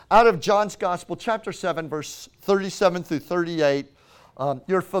out of John's Gospel, chapter 7, verse 37 through 38.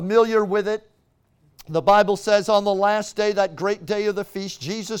 You're familiar with it. The Bible says, on the last day, that great day of the feast,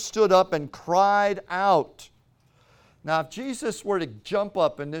 Jesus stood up and cried out. Now, if Jesus were to jump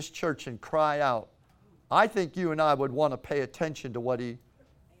up in this church and cry out, I think you and I would want to pay attention to what He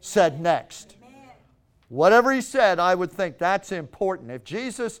said next. Whatever He said, I would think that's important. If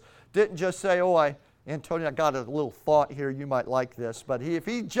Jesus didn't just say, Antonio, I got a little thought here, you might like this. But if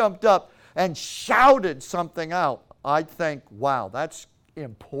He jumped up and shouted something out, I'd think, wow, that's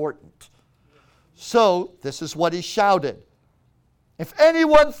important. So, this is what He shouted. If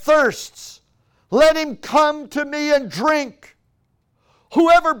anyone thirsts, let him come to me and drink.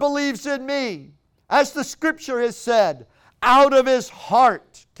 Whoever believes in me, as the Scripture has said, out of his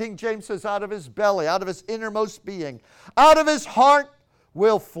heart, King James says out of his belly, out of his innermost being, out of his heart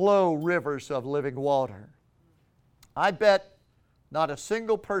will flow rivers of living water. I bet not a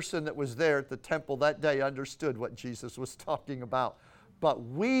single person that was there at the temple that day understood what Jesus was talking about. But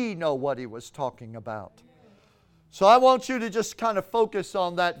we know what He was talking about. So I want you to just kind of focus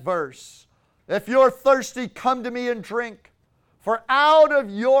on that verse. If you're thirsty, come to me and drink. For out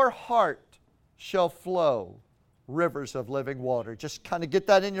of your heart shall flow rivers of living water. Just kind of get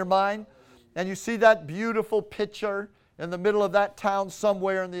that in your mind. And you see that beautiful picture in the middle of that town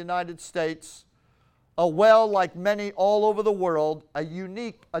somewhere in the United States. A well like many all over the world,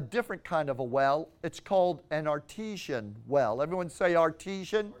 a different kind of a well. It's called an artesian well. Everyone say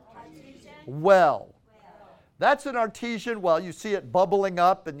artesian? Artesian. Well. That's an artesian well. You see it bubbling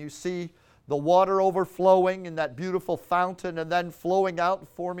up and you see the water overflowing in that beautiful fountain and then flowing out and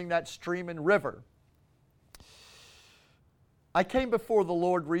forming that stream and river. I came before the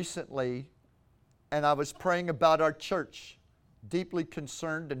Lord recently and I was praying about our church, deeply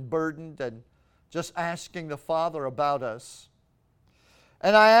concerned and burdened and just asking the Father about us.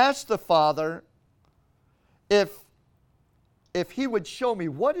 And I asked the Father if He would show me,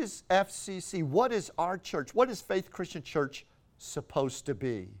 what is FCC, what is our church, what is Faith Christian Church supposed to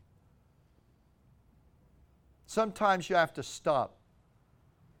be? Sometimes you have to stop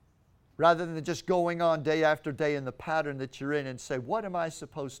rather than just going on day after day in the pattern that you're in and say, what am I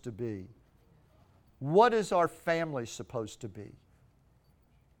supposed to be? What is our family supposed to be?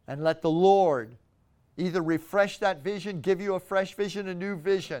 And let the Lord either refresh that vision, give you a fresh vision, a new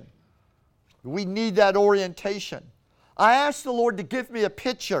vision. We need that orientation. I asked the Lord to give me a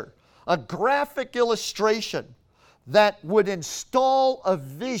picture, a graphic illustration that would install a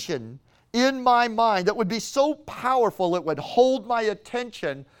vision in my mind that would be so powerful it would hold my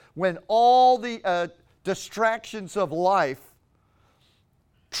attention when all the distractions of life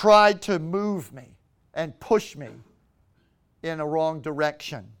tried to move me and push me in a wrong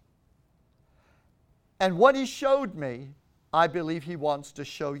direction. And what He showed me, I believe He wants to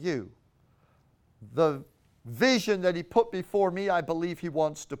show you. The vision that He put before me, I believe He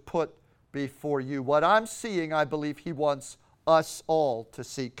wants to put before you. What I'm seeing, I believe He wants us all to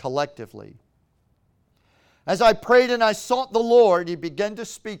see collectively. As I prayed and I sought the Lord, He began to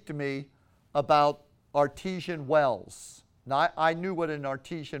speak to me about artesian wells. Now, I knew what an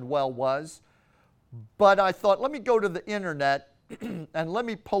artesian well was, but I thought, let me go to the internet and let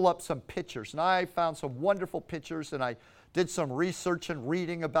me pull up some pictures. And I found some wonderful pictures, and I did some research and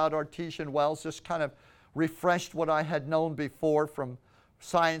reading about artesian wells, just kind of refreshed what I had known before from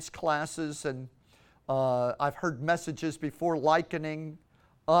science classes. And I've heard messages before likening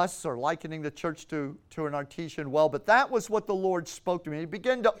us or likening the church to an artesian well. But that was what the Lord spoke to me. He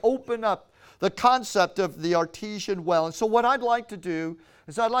began to open up the concept of the artesian well. And so what I'd like to do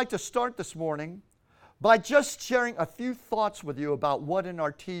is I'd like to start this morning by just sharing a few thoughts with you about what an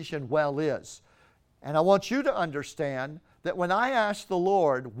artesian well is. And I want you to understand that when I asked the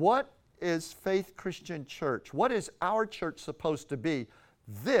Lord, what is Faith Christian Church? What is our church supposed to be?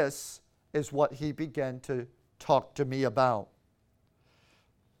 This is what He began to talk to me about.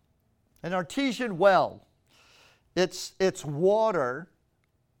 An artesian well, it's water.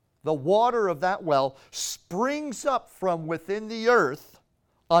 The water of that well springs up from within the earth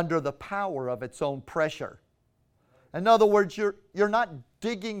under the power of its own pressure. In other words, you're not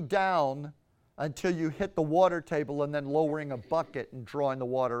digging down until you hit the water table and then lowering a bucket and drawing the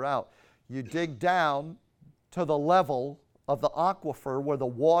water out. You dig down to the level of the aquifer where the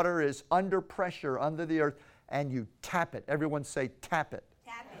water is under pressure under the earth, and you tap it. Everyone say tap it.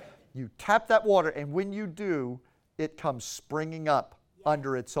 Tap it. You tap that water, and when you do, it comes springing up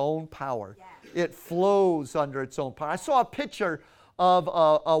under its own power. It flows under its own power. I saw a picture of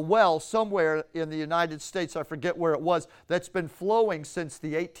a well somewhere in the United States, I forget where it was, that's been flowing since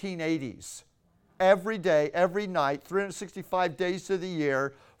the 1880s. Every day, every night, 365 days of the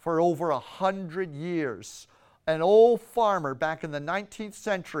year, for over 100 years. An old farmer back in the 19th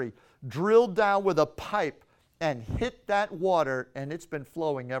century drilled down with a pipe and hit that water, and it's been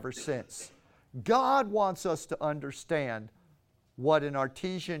flowing ever since. God wants us to understand what an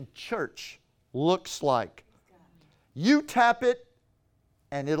artesian church looks like. You tap it,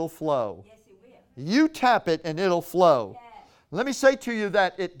 and it'll flow. Yes, it will. You tap it, and it'll flow. Yes. Let me say to you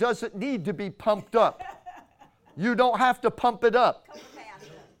that it doesn't need to be pumped up. You don't have to pump it up. Come on,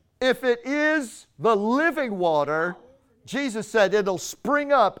 Pastor. If it is the living water, Jesus said it'll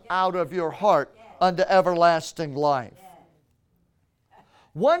spring up out of your heart unto everlasting life.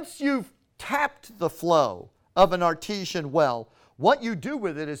 Once you've tapped the flow of an artesian well, what you do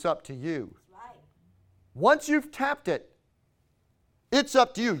with it is up to you. That's right. Once you've tapped it, it's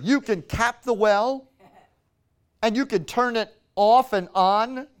up to you. You can tap the well, and you can turn it off and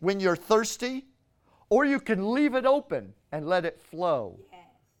on when you're thirsty, or you can leave it open and let it flow Yes.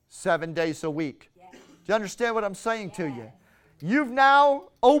 7 days a week. Yes. Do you understand what I'm saying to you? You've now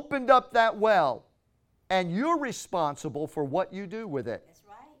opened up that well, and you're responsible for what you do with it. That's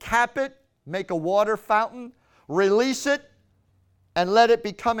right. Tap it, make a water fountain, release it, and let it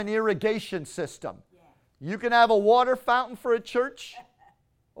become an irrigation system. Yeah. You can have a water fountain for a church,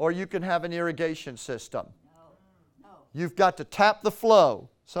 or you can have an irrigation system. No. You've got to tap the flow.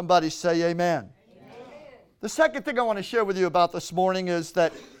 Somebody say amen. The second thing I want to share with you about this morning is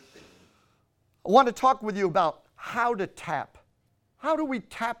that I want to talk with you about how to tap. How do we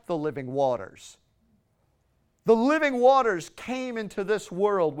tap the living waters? The living waters came into this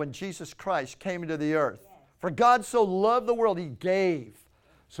world when Jesus Christ came into the earth. For God so loved the world, He gave.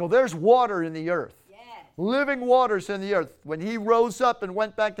 So there's water in the earth. Yes. Living waters in the earth. When He rose up and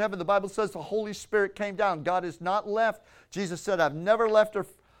went back to heaven, the Bible says the Holy Spirit came down. God has not left. Jesus said, I've never left her.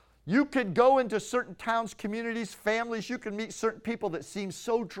 You can go into certain towns, communities, families. You can meet certain people that seem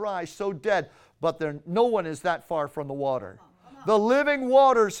so dry, so dead, but no one is that far from the water. The living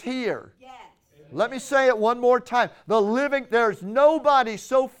water's here. Yes. Let me say it one more time. There's nobody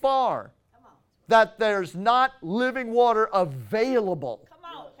so far Come on. that there's not living water available Come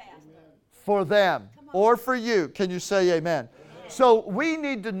on, Pastor. for them or for you. Can you say amen? So we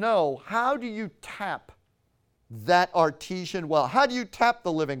need to know, how do you tap that artesian well? How do you tap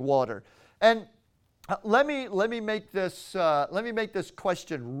the living water? And let me make this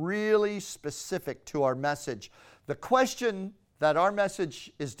question really specific to our message. The question that our message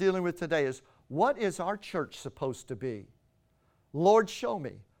is dealing with today is, what is our church supposed to be? Lord, show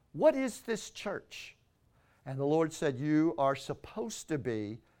me. What is this church? And the Lord said, you are supposed to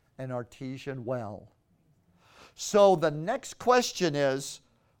be an artesian well. So the next question is,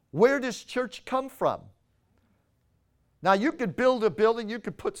 where does church come from? Now, you could build a building, you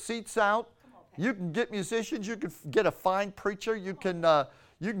could put seats out, you can get musicians, you could get a fine preacher, you can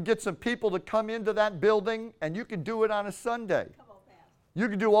get some people to come into that building, and you can do it on a Sunday. Come on, Pastor. You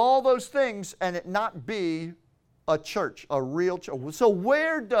can do all those things and it not be a church, a real church. So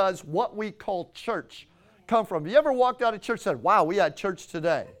where does what we call church come from? Have you ever walked out of church and said, wow, we had church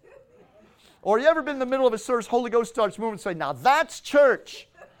today? Or you ever been in the middle of a service, Holy Ghost starts moving and say, now that's church.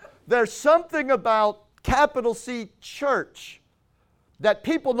 There's something about capital C church that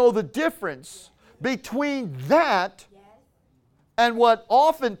people know the difference between that Yes. and what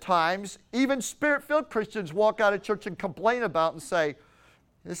oftentimes even Spirit-filled Christians walk out of church and complain about and say,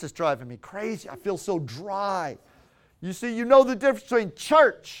 this is driving me crazy. I feel so dry. You see, you know the difference between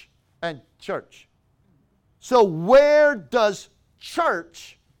church and church. So where does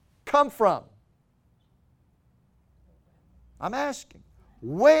church come from? I'm asking,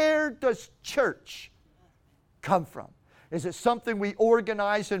 where does church come from? Is it something we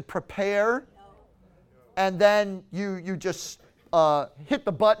organize and prepare, and then you just hit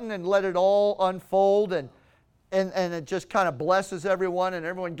the button and let it all unfold, and it just kind of blesses everyone and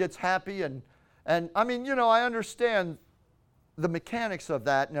everyone gets happy? And I mean, you know, I understand the mechanics of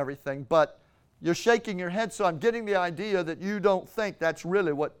that and everything, but you're shaking your head, so I'm getting the idea that you don't think that's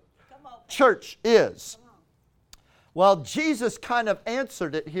really what church is. Well, Jesus kind of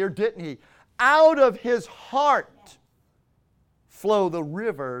answered it here, didn't He? Out of His heart flow the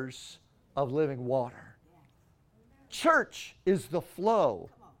rivers of living water. Church is the flow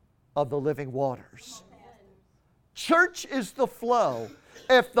of the living waters. Church is the flow.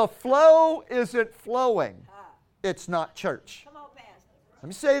 If the flow isn't flowing, it's not church. Come on, Pastor. Let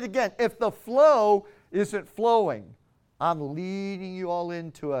me say it again. If the flow isn't flowing, I'm leading you all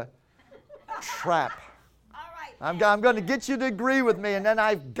into a trap. All right. I'm going to get you to agree with me, and then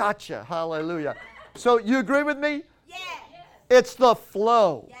I've got you. Hallelujah. So you agree with me? Yes. It's the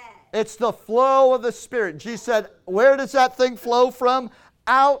flow. Yes. It's the flow of the Spirit. Jesus said, where does that thing flow from?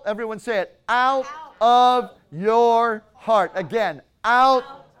 out, everyone say it, out of your heart. Again, out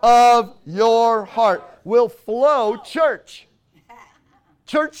of your heart will flow church.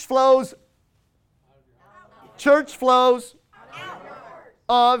 Church flows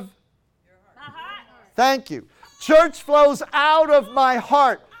of, thank you. Church flows out of my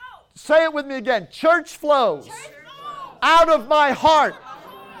heart. Say it with me again. Church flows out of my heart.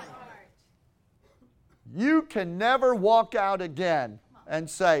 You can never walk out again and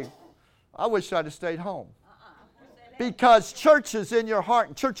say, I wish I'd have stayed home. Because church is in your heart,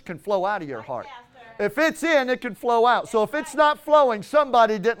 and church can flow out of your heart. If it's in, it can flow out. So if it's not flowing,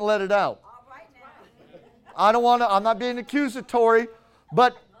 somebody didn't let it out. I'm not being accusatory,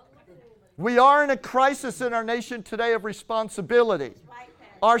 but we are in a crisis in our nation today of responsibility.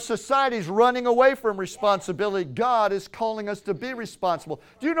 Our society's running away from responsibility. God is calling us to be responsible.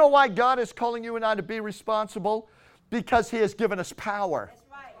 Do you know why God is calling you and I to be responsible? Because He has given us power.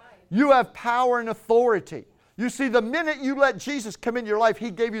 You have power and authority. You see, the minute you let Jesus come into your life, He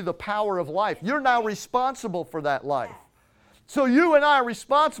gave you the power of life. You're now responsible for that life. So you and I are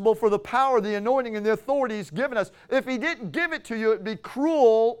responsible for the power, the anointing, and the authority He's given us. If He didn't give it to you, it would be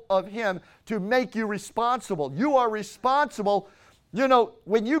cruel of Him to make you responsible. You are responsible. You know,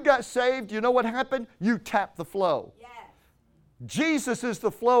 when you got saved, you know what happened? You tapped the flow. Yes. Jesus is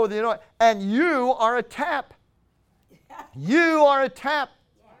the flow of the anointing, and you are a tap. You are a tap.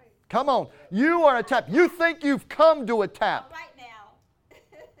 Yes. Come on. You are a tap. You think you've come to a tap. Right now.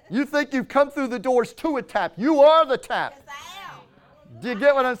 You think you've come through the doors to a tap. You are the tap. Yes, I am. Do you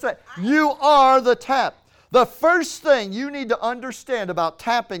get what I'm saying? You are the tap. The first thing you need to understand about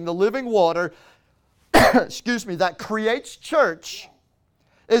tapping the living water excuse me, that creates church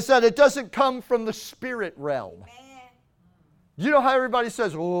is that it doesn't come from the spirit realm. Amen. You know how everybody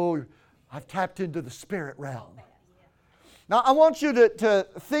says, oh, I've tapped into the spirit realm. Now, I want you to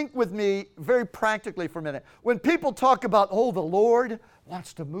think with me very practically for a minute. When people talk about, oh, the Lord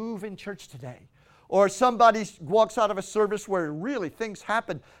wants to move in church today, or somebody walks out of a service where really things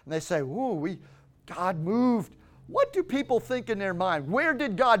happen, and they say, oh, God moved. What do people think in their mind? Where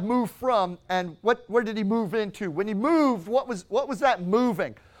did God move from, and where did He move into? When He moved, what was that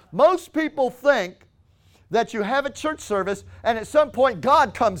moving? Most people think that you have a church service, and at some point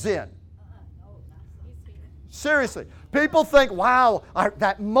God comes in. Seriously. People think, wow,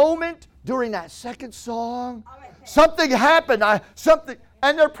 that moment during that second song, something happened.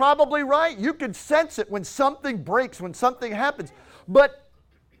 And they're probably right. You can sense it when something breaks, when something happens. But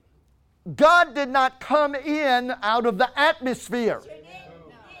God did not come in out of the atmosphere.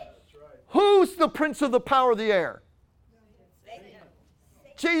 Who's the prince of the power of the air?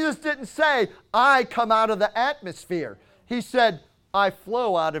 Jesus didn't say, I come out of the atmosphere. He said, I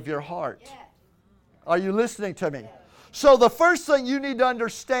flow out of your heart. Are you listening to me? So the first thing you need to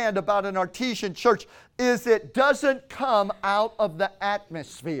understand about an artesian church is it doesn't come out of the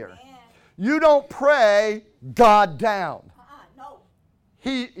atmosphere. You don't pray God down. No.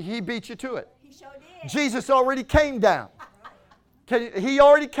 He beat you to it. He sure did. Jesus already came down. He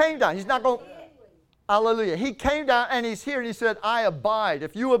already came down. He's not going, hallelujah. He came down and He's here and He said, I abide.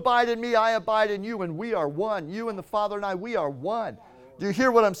 If you abide in me, I abide in you, and we are one. You and the Father and I, we are one. Do you hear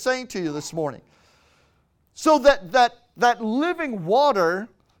what I'm saying to you this morning? So that living water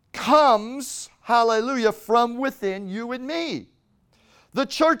comes, hallelujah, from within you and me. The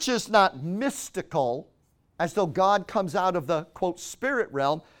church is not mystical, as though God comes out of the, quote, spirit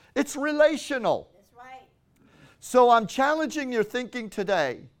realm. It's relational. That's right. So I'm challenging your thinking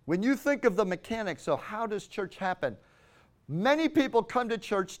today. When you think of the mechanics of how does church happen, many people come to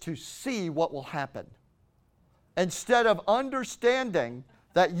church to see what will happen, instead of understanding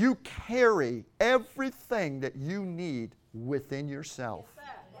that you carry everything that you need within yourself. Yes,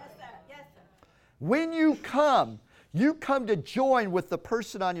 sir. Yes, sir. Yes, sir. When you come to join with the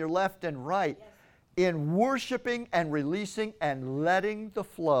person on your left and right in worshiping and releasing and letting the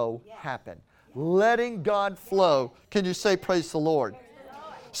flow happen. Letting God flow. Can you say praise the Lord?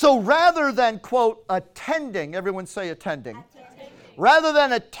 So rather than, quote, attending, everyone say attending. Rather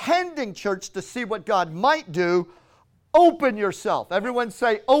than attending church to see what God might do, open yourself. Everyone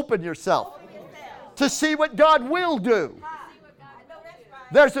say open yourself. To see what God will do.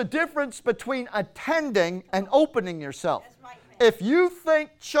 There's a difference between attending and opening yourself. If you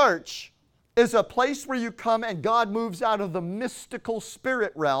think church is a place where you come and God moves out of the mystical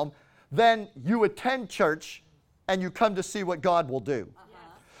spirit realm, then you attend church and you come to see what God will do.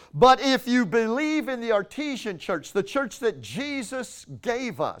 But if you believe in the artesian church, the church that Jesus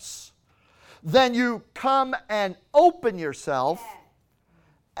gave us, then you come and open yourself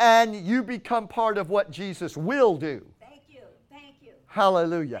and you become part of what Jesus will do. Thank you. Thank you.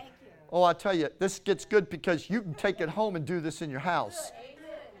 Hallelujah. Thank you. Oh, I tell you, this gets good because you can take it home and do this in your house.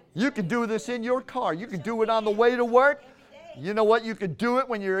 You can do this in your car. You can do it on the way to work. You know what? You can do it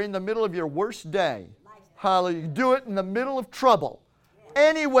when you're in the middle of your worst day. Hallelujah. You can do it in the middle of trouble.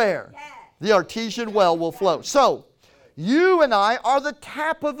 Anywhere, the artesian well will flow. So, you and I are the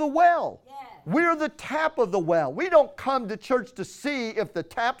tap of the well. We're the tap of the well. We don't come to church to see if the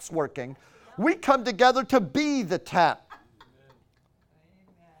tap's working. We come together to be the tap.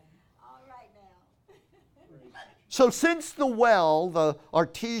 All right now. So since the well, the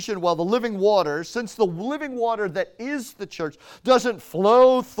artesian well, the living water, since the living water that is the church doesn't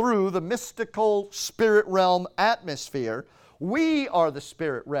flow through the mystical spirit realm atmosphere, we are the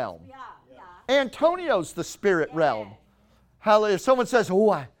spirit realm. Yeah. Antonio's the spirit realm. Hallelujah. If someone says,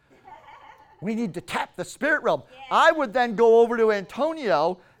 we need to tap the spirit realm, I would then go over to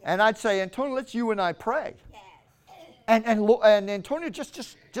Antonio and I'd say, Antonio, let's you and I pray. Yes. And Antonio,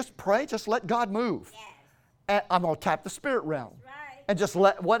 just pray, just let God move. Yes. And I'm going to tap the spirit realm. Right. And just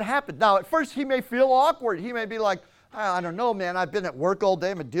let what happened. Now, at first, he may feel awkward. He may be like, I don't know, man. I've been at work all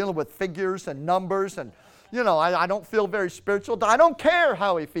day. I've been dealing with figures and numbers. And, I don't feel very spiritual. I don't care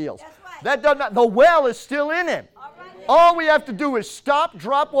how he feels. That's right. That does not, the well is still in him. All right. All we have to do is stop,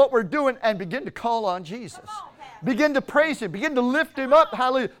 drop what we're doing, and begin to call on Jesus. Come on, Pastor. Begin to praise him. Begin to lift him up.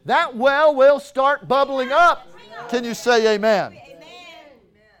 Hallelujah. That well will start bubbling up. Can you say amen? Amen.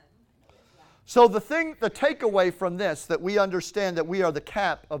 So the takeaway from this, that we understand that we are the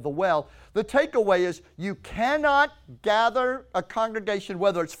cap of the well, the takeaway is you cannot gather a congregation,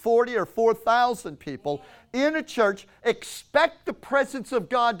 whether it's 40 or 4,000 people, in a church, expect the presence of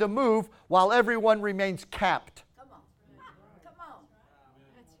God to move while everyone remains capped. Come on. Come on.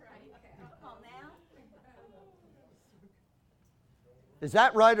 That's right. Come on now. Is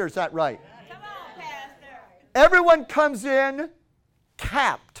that right or is that right? Come on, Pastor. Everyone comes in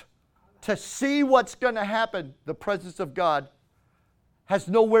capped to see what's going to happen. The presence of God has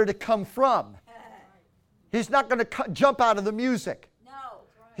nowhere to come from. He's not going to jump out of the music. No.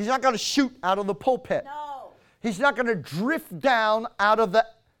 He's not going to shoot out of the pulpit. No. He's not going to drift down out of the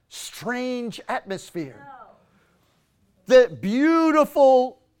strange atmosphere. No. The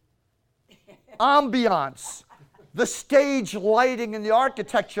beautiful ambiance, the stage lighting and the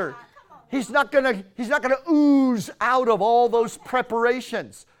architecture. He's not going to ooze out of all those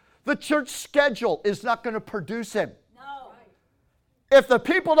preparations. The church schedule is not going to produce him. No. If the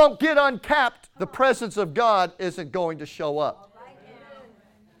people don't get uncapped, the presence of God isn't going to show up.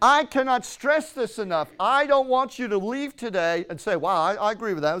 I cannot stress this enough. I don't want you to leave today and say, wow, I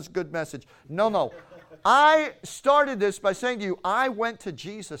agree with that. It was a good message. No. I started this by saying to you, I went to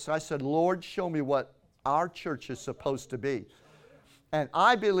Jesus and I said, Lord, show me what our church is supposed to be. And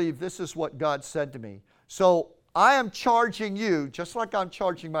I believe this is what God said to me. So I am charging you, just like I'm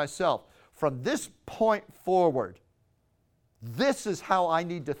charging myself, from this point forward, this is how I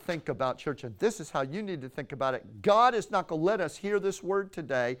need to think about church, and this is how you need to think about it. God is not going to let us hear this word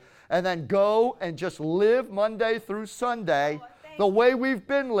today and then go and just live Monday through Sunday the way we've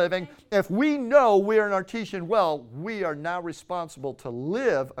been living. If we know we're an artesian well, we are now responsible to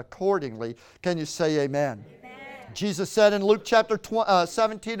live accordingly. Can you say amen? Amen. Jesus said in Luke chapter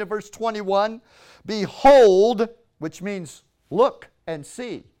 17 and verse 21, behold, which means look and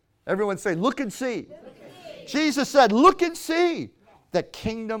see. Everyone say, look and see. Jesus said, look and see. The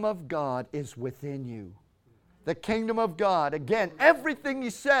kingdom of God is within you. The kingdom of God. Again, everything he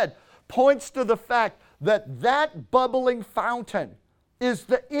said points to the fact that that bubbling fountain is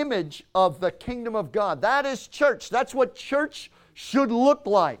the image of the kingdom of God. That is church. That's what church should look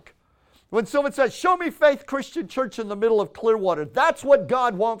like. When someone says, show me Faith Christian Church in the middle of Clearwater, that's what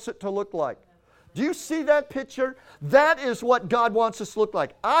God wants it to look like. Do you see that picture? That is what God wants us to look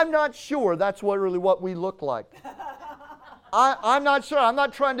like. I'm not sure that's really what we look like. I'm not sure. I'm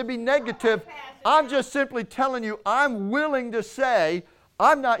not trying to be negative. I'm just simply telling you, I'm willing to say,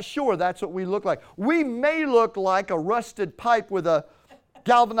 I'm not sure that's what we look like. We may look like a rusted pipe with a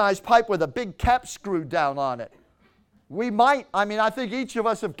galvanized pipe with a big cap screwed down on it. We might. I think each of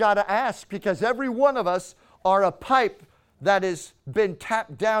us have got to ask, because every one of us are a pipe that has been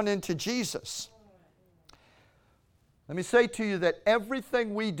tapped down into Jesus. Let me say to you that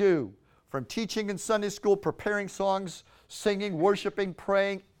everything we do, from teaching in Sunday school, preparing songs, singing, worshiping,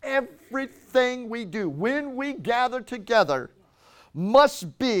 praying, everything we do when we gather together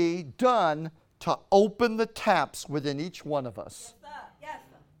must be done to open the taps within each one of us. Yes, sir. Yes,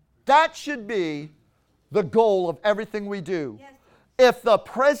 sir. That should be the goal of everything we do. Yes, If the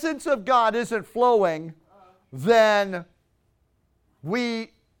presence of God isn't flowing, then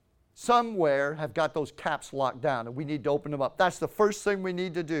we somewhere have got those caps locked down, and we need to open them up. That's the first thing we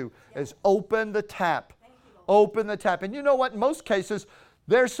need to do, is open the tap. Open the tap. And you know what? In most cases,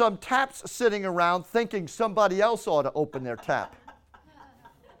 there's some taps sitting around thinking somebody else ought to open their tap.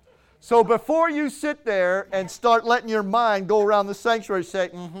 So before you sit there and start letting your mind go around the sanctuary, say,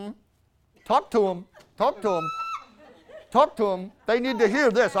 talk to them, talk to them, talk to them. They need to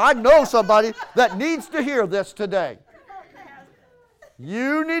hear this. I know somebody that needs to hear this today.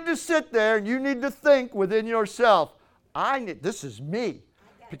 You need to sit there and you need to think within yourself, this is me.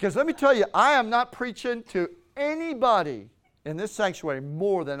 Because let me tell you, I am not preaching to anybody in this sanctuary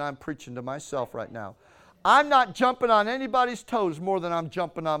more than I'm preaching to myself right now. I'm not jumping on anybody's toes more than I'm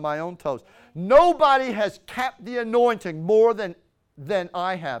jumping on my own toes. Nobody has capped the anointing more than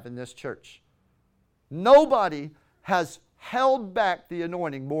I have in this church. Nobody has held back the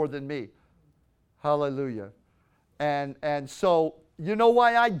anointing more than me. Hallelujah. And so, you know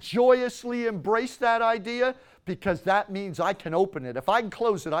why I joyously embrace that idea? Because that means I can open it. If I can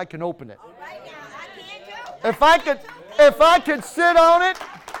close it, I can open it. All right now, I can't do. If I could sit on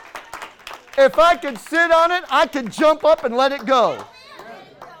it, I can jump up and let it go.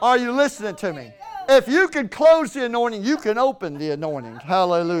 Are you listening to me? If you can close the anointing, you can open the anointing.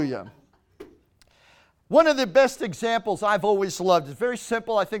 Hallelujah. One of the best examples I've always loved is very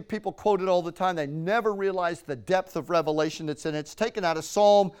simple. I think people quote it all the time. They never realize the depth of revelation that's in it. It's taken out of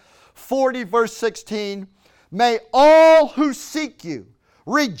Psalm 40, verse 16. May all who seek you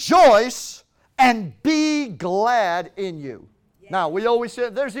rejoice and be glad in you. Now, we always say,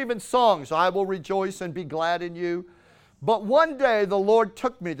 there's even songs, I will rejoice and be glad in you. But one day, the Lord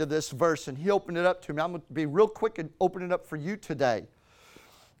took me to this verse, and He opened it up to me. I'm going to be real quick and open it up for you today.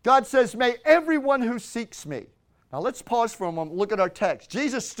 God says, may everyone who seeks me. Now, let's pause for a moment, look at our text.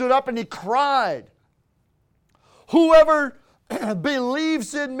 Jesus stood up and He cried, whoever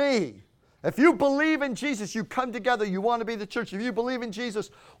believes in me. If you believe in Jesus, you come together, you want to be the church. If you believe in Jesus,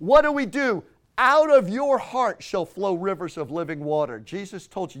 what do? Out of your heart shall flow rivers of living water. Jesus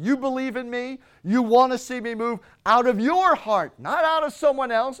told you, you believe in me, you want to see me move, out of your heart, not out of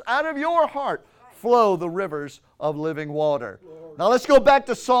someone else, out of your heart flow the rivers of living water. Now let's go back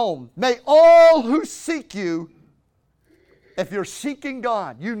to Psalm. May all who seek you, if you're seeking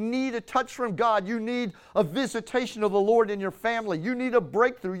God, you need a touch from God, you need a visitation of the Lord in your family, you need a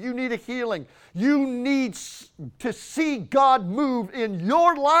breakthrough, you need a healing, you need to see God move in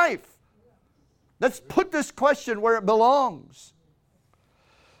your life. Let's put this question where it belongs.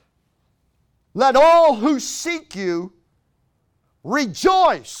 Let all who seek you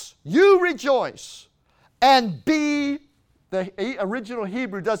rejoice. You rejoice. And be, the original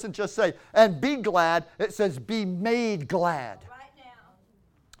Hebrew doesn't just say, and be glad. It says, be made glad. Right now.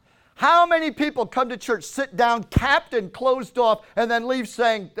 How many people come to church, sit down, capped and closed off, and then leave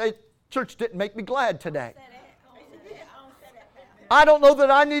saying, church didn't make me glad today. I don't know that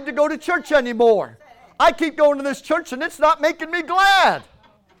I need to go to church anymore. I keep going to this church and it's not making me glad.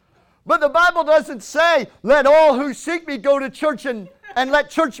 But the Bible doesn't say, let all who seek me go to church and let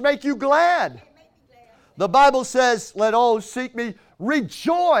church make you glad. The Bible says, let all who seek me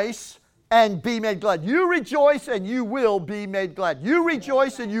rejoice and be made glad. You rejoice and you will be made glad. You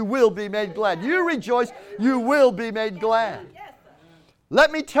rejoice and you will be made glad. You rejoice, you will be made glad.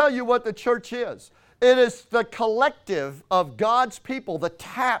 Let me tell you what the church is. It is the collective of God's people, the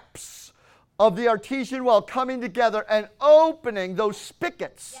taps of the artesian well coming together and opening those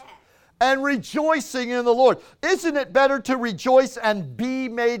spigots and rejoicing in the Lord. Isn't it better to rejoice and be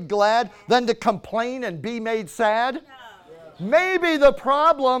made glad than to complain and be made sad? No. Maybe the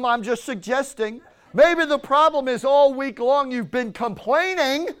problem, I'm just suggesting, maybe the problem is all week long you've been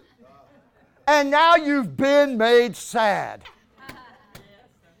complaining and now you've been made sad.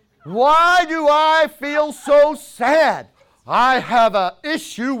 Why do I feel so sad? I have an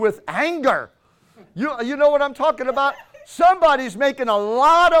issue with anger. You know what I'm talking about? Somebody's making a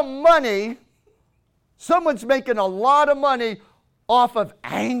lot of money. Someone's making a lot of money off of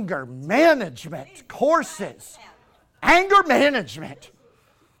anger management courses. Anger management.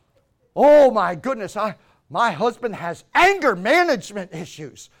 Oh my goodness, my husband has anger management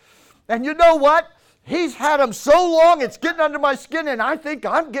issues. And you know what? He's had them so long, it's getting under my skin, and I think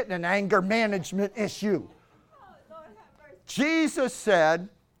I'm getting an anger management issue. Jesus said,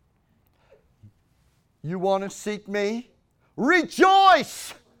 you want to seek me?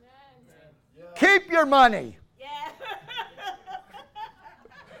 Rejoice! Keep your money.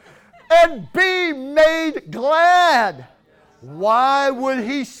 And be made glad. Why would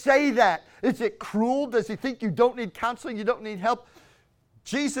he say that? Is it cruel? Does he think you don't need counseling? You don't need help?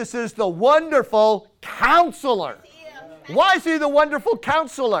 Jesus is the wonderful counselor. Why is he the wonderful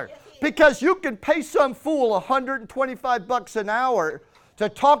counselor? Because you can pay some fool $125 an hour to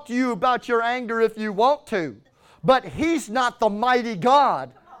talk to you about your anger if you want to. But he's not the mighty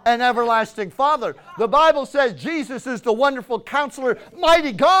God and everlasting Father. The Bible says Jesus is the wonderful counselor,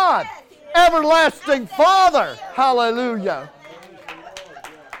 mighty God, everlasting Father. Hallelujah.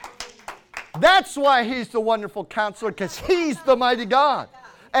 That's why he's the wonderful counselor, because he's the mighty God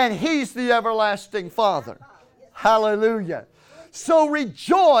and he's the everlasting Father. Hallelujah. So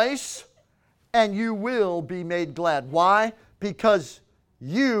rejoice and you will be made glad. Why? Because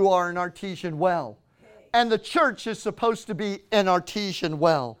you are an artesian well. And the church is supposed to be an artesian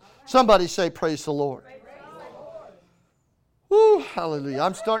well. Somebody say, praise the Lord. Woo, hallelujah.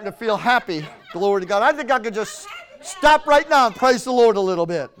 I'm starting to feel happy. Glory to God. I think I could just stop right now and praise the Lord a little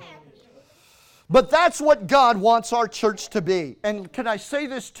bit. But that's what God wants our church to be. And can I say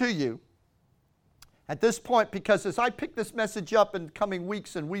this to you at this point? Because as I pick this message up in coming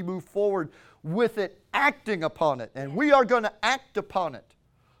weeks and we move forward with it, acting upon it, and we are going to act upon it.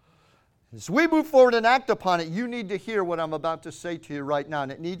 As we move forward and act upon it, you need to hear what I'm about to say to you right now.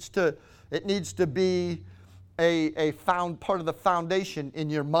 And it needs to be a part of the foundation in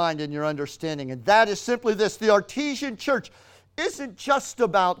your mind and your understanding. And that is simply this. The artesian church isn't just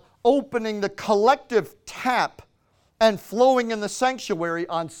about opening the collective tap and flowing in the sanctuary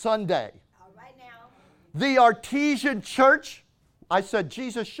on Sunday. All right now. The artesian church, I said,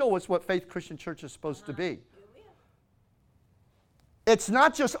 Jesus, show us what Faith Christian Church is supposed to be. It's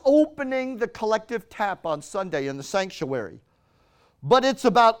not just opening the collective tap on Sunday in the sanctuary, but it's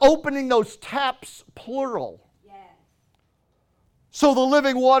about opening those taps, plural. Yes. So the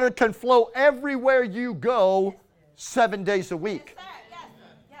living water can flow everywhere you go 7 days a week. Yes, sir.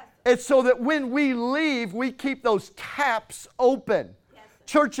 Yes. It's so that when we leave, we keep those taps open. Yes,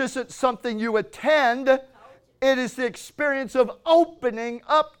 Church isn't something you attend. It is the experience of opening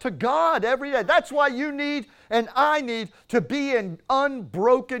up to God every day. That's why you need and I need to be in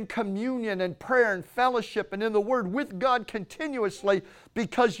unbroken communion and prayer and fellowship and in the Word with God continuously,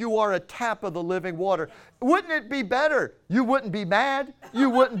 because you are a tap of the living water. Wouldn't it be better? You wouldn't be mad. You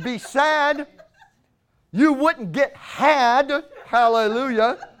wouldn't be sad. You wouldn't get had.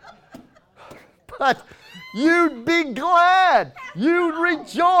 Hallelujah. But you'd be glad. You'd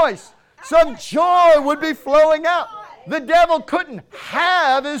rejoice. Some joy would be flowing out. The devil couldn't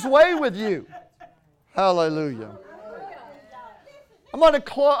have his way with you. Hallelujah. I'm going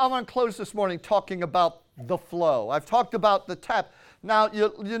to close this morning talking about the flow. I've talked about the tap. Now,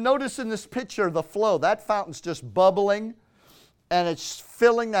 you notice in this picture the flow. That fountain's just bubbling, and it's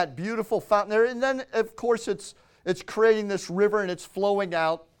filling that beautiful fountain there. And then, of course, it's creating this river, and it's flowing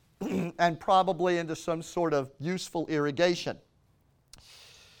out and probably into some sort of useful irrigation.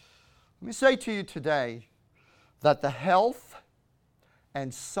 Let me say to you today that the health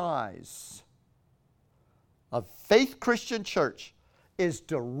and size of Faith Christian Church is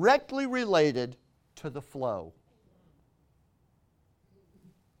directly related to the flow.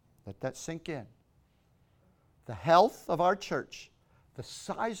 Let that sink in. The health of our church, the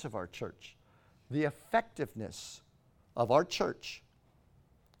size of our church, the effectiveness of our church,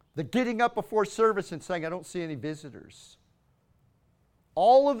 the getting up before service and saying, I don't see any visitors.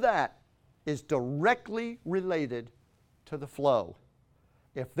 All of that is directly related to the flow.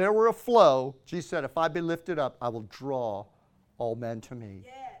 If there were a flow, Jesus said, if I be lifted up, I will draw all men to me.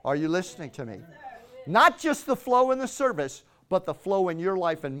 Yes. Are you listening to me? Yes, not just the flow in the service, but the flow in your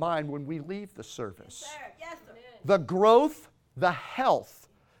life and mine when we leave the service. Yes, sir. Yes, sir. The growth, the health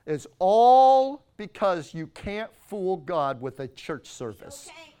is all because you can't fool God with a church service.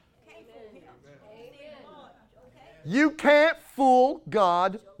 Can't fool him. You can't fool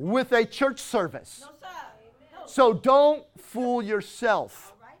God with a church service. No, sir. No. So don't fool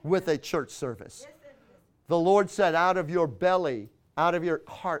yourself with a church service. The Lord said, out of your belly, out of your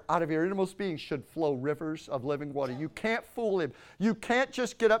heart, out of your innermost being should flow rivers of living water. You can't fool Him. You can't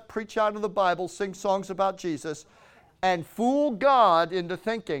just get up, preach out of the Bible, sing songs about Jesus, and fool God into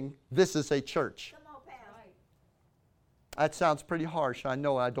thinking this is a church. Come on, Pastor. That sounds pretty harsh. I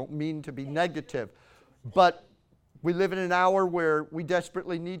know I don't mean to be negative. But we live in an hour where we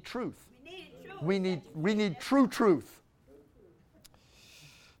desperately need truth. We need true truth.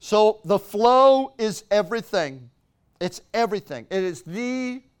 So the flow is everything. It's everything. It is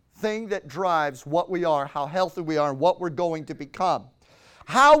the thing that drives what we are, how healthy we are, and what we're going to become.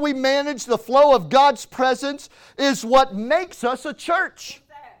 How we manage the flow of God's presence is what makes us a church.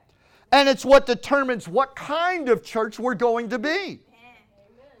 And it's what determines what kind of church we're going to be.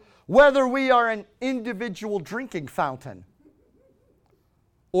 Whether we are an individual drinking fountain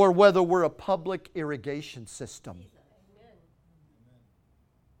or whether we're a public irrigation system.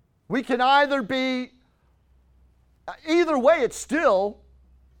 We can either be, either way, it's still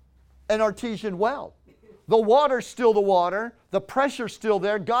an artesian well. The water's still the water. The pressure's still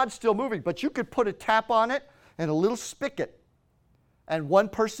there. God's still moving. But you could put a tap on it and a little spigot. And one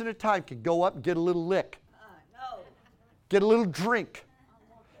person at a time can go up and get a little lick. Get a little drink.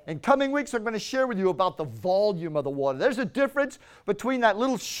 In coming weeks, I'm going to share with you about the volume of the water. There's a difference between that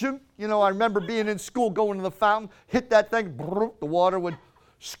little shoot. You know, I remember being in school, going to the fountain, hit that thing, the water would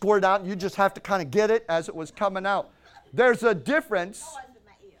squirt out, and you just have to kind of get it as it was coming out. There's a difference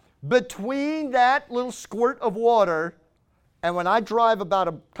between that little squirt of water and when I drive about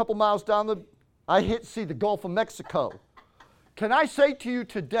a couple miles down I see the Gulf of Mexico. Can I say to you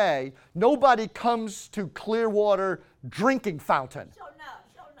today, nobody comes to Clearwater drinking fountain.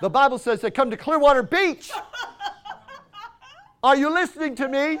 The Bible says they come to Clearwater Beach. Are you listening to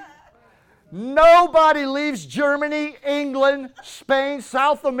me? Nobody leaves Germany, England, Spain,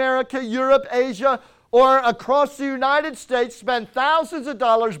 South America, Europe, Asia, or across the United States, spend thousands of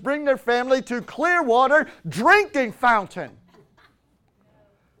dollars, bring their family to Clearwater drinking fountain.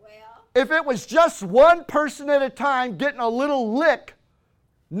 If it was just one person at a time getting a little lick,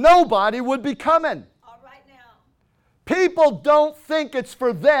 nobody would be coming. People don't think it's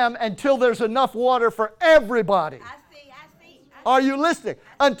for them until there's enough water for everybody. I see. Are you listening?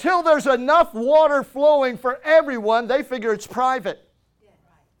 Until there's enough water flowing for everyone, they figure it's private.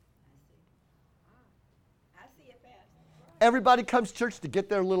 I see it fast. Everybody comes to church to get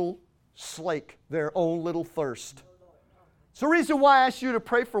their little slake, their own little thirst. It's the reason why I asked you to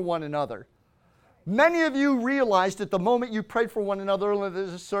pray for one another. Many of you realized at the moment you prayed for one another earlier in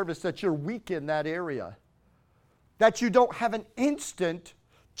this service that you're weak in that area. That you don't have an instant,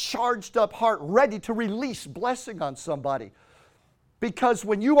 charged up heart ready to release blessing on somebody. Because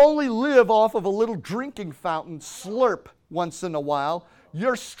when you only live off of a little drinking fountain slurp once in a while,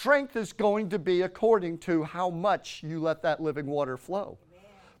 your strength is going to be according to how much you let that living water flow.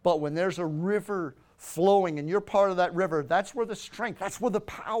 But when there's a river flowing and you're part of that river, that's where the strength, that's where the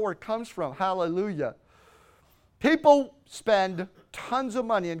power comes from. Hallelujah. People spend tons of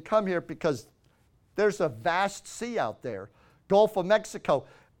money and come here because there's a vast sea out there. Gulf of Mexico.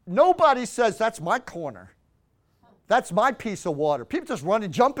 Nobody says, that's my corner. That's my piece of water. People just run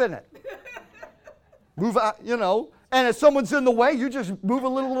and jump in it. Move out, you know. And if someone's in the way, you just move a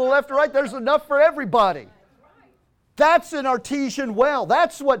little to the left or right. There's enough for everybody. That's an artesian well.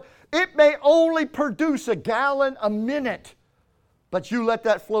 That's what, it may only produce a gallon a minute. But you let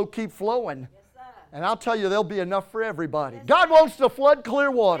that flow keep flowing. And I'll tell you, there'll be enough for everybody. God wants to flood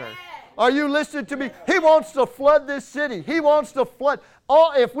Clearwater. Are you listening to me? He wants to flood this city. He wants to flood.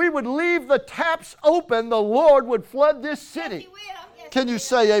 If we would leave the taps open, the Lord would flood this city. Can you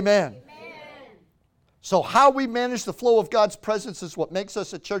say amen? So how we manage the flow of God's presence is what makes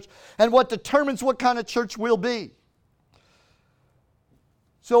us a church and what determines what kind of church we'll be.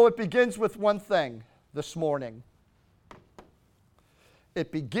 So it begins with one thing this morning.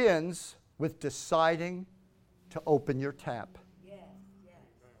 It begins with deciding to open your tap.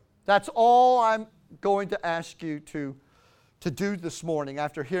 That's all I'm going to ask you to do this morning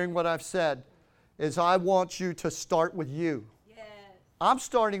after hearing what I've said is I want you to start with you. Yes. I'm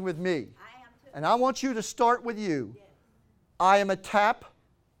starting with me. I am too. And I want you to start with you. Yes. I am a tap.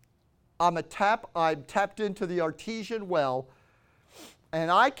 I'm tapped into the artesian well.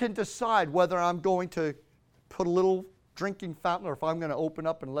 And I can decide whether I'm going to put a little drinking fountain or if I'm going to open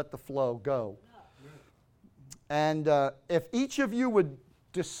up and let the flow go. And if each of you would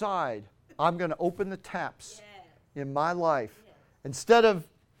decide, I'm going to open the taps in my life. Instead of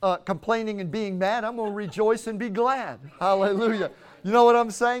complaining and being mad, I'm going to rejoice and be glad. Hallelujah. You know what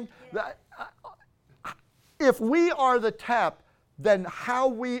I'm saying? If we are the tap, then how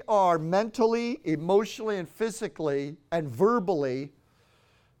we are mentally, emotionally, and physically, and verbally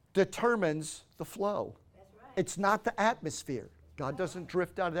determines the flow. It's not the atmosphere. God doesn't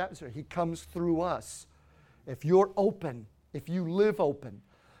drift out of the atmosphere. He comes through us. If you're open, if you live open,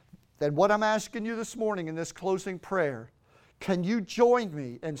 then what I'm asking you this morning in this closing prayer, can you join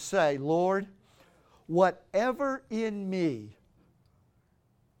me and say, Lord, whatever in me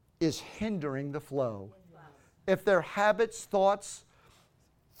is hindering the flow, if there are habits, thoughts,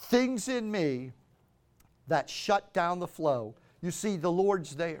 things in me that shut down the flow, you see, the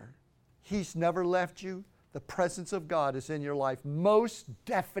Lord's there. He's never left you. The presence of God is in your life, most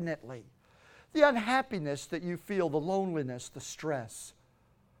definitely. The unhappiness that you feel, the loneliness, the stress,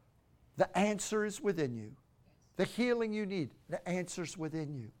 the answer is within you. The healing you need, the answer's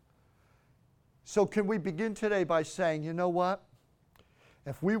within you. So can we begin today by saying, you know what?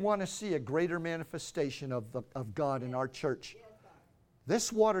 If we want to see a greater manifestation of God in our church,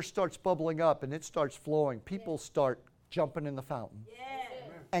 this water starts bubbling up and it starts flowing. People start jumping in the fountain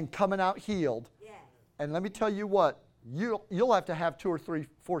and coming out healed. And let me tell you what, you'll have to have 2 or 3,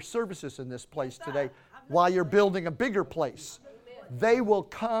 4 services in this place today while you're building a bigger place. They will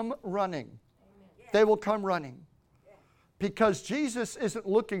come running. They will come running. Because Jesus isn't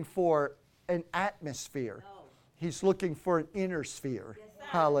looking for an atmosphere. He's looking for an inner sphere.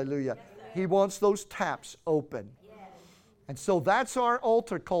 Hallelujah. He wants those taps open. And so that's our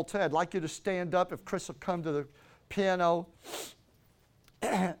altar call today. I'd like you to stand up if Chris will come to the piano.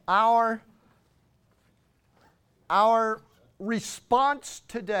 Our response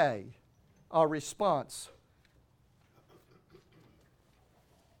today,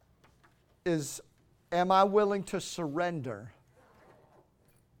 is, am I willing to surrender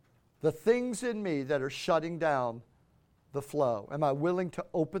the things in me that are shutting down the flow? Am I willing to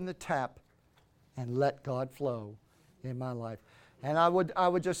open the tap and let God flow in my life? And I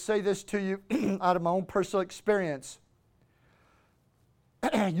would just say this to you out of my own personal experience.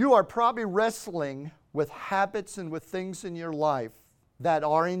 You are probably wrestling with habits and with things in your life that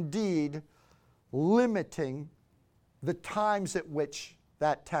are indeed limiting the times at which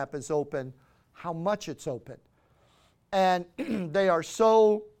that tap is open, how much it's open. And they are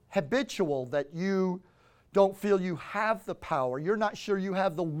so habitual that you don't feel you have the power. You're not sure you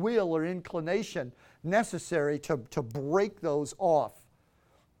have the will or inclination necessary to break those off.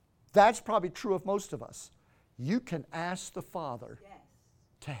 That's probably true of most of us. You can ask the Father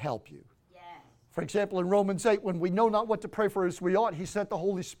to help you. For example, in Romans 8, when we know not what to pray for as we ought, He sent the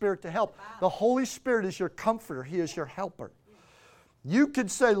Holy Spirit to help. The Holy Spirit is your comforter. He is your helper. You can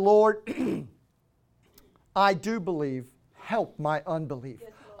say, Lord, I do believe. Help my unbelief.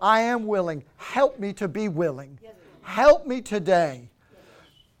 I am willing. Help me to be willing. Help me today.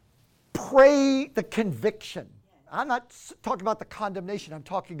 Pray the conviction. I'm not talking about the condemnation. I'm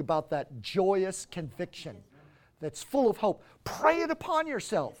talking about that joyous conviction that's full of hope. Pray it upon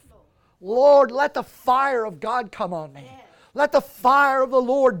yourself. Lord, let the fire of God come on me. Let the fire of the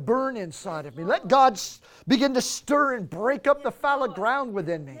Lord burn inside of me. Let God begin to stir and break up the fallow ground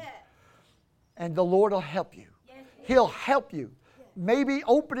within me. And the Lord will help you. He'll help you. Maybe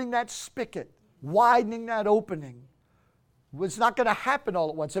opening that spigot, widening that opening. It's not going to happen all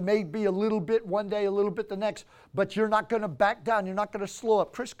at once. It may be a little bit one day, a little bit the next, but you're not going to back down. You're not going to slow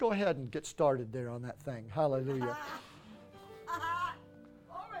up. Chris, go ahead and get started there on that thing. Hallelujah.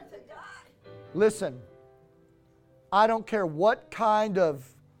 Listen, I don't care what kind of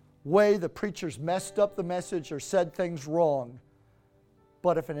way the preachers messed up the message or said things wrong,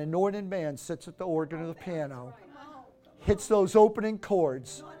 but if an anointed man sits at the organ or the piano, hits those opening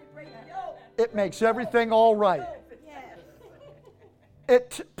chords, it makes everything all right.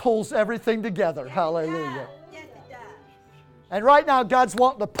 It pulls everything together. Hallelujah. And right now, God's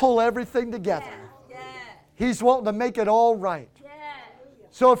wanting to pull everything together. He's wanting to make it all right.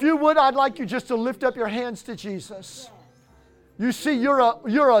 So if you would, I'd like you just to lift up your hands to Jesus. You see, you're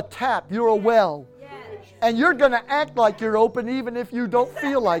a tap, you're a well. And you're going to act like you're open even if you don't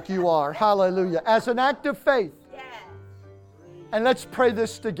feel like you are. Hallelujah. As an act of faith. And let's pray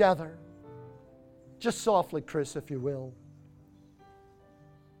this together. Just softly, Chris, if you will.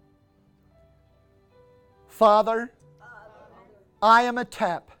 Father, I am a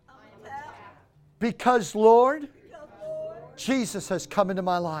tap. Because, Lord, Jesus has come into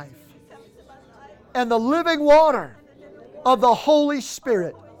my life. And the living water of the Holy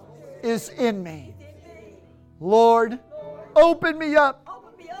Spirit is in me. Lord, open me up.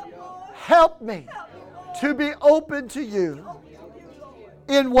 Help me to be open to you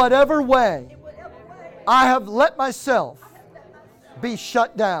in whatever way I have let myself be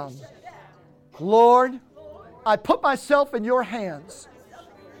shut down. Lord, I put myself in your hands.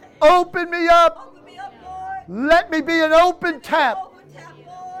 Open me up. Let me be an open tap,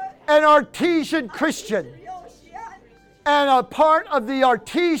 an artesian Christian, and a part of the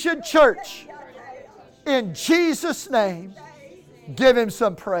artesian church. In Jesus' name, give Him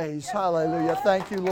some praise. Hallelujah. Thank you, Lord.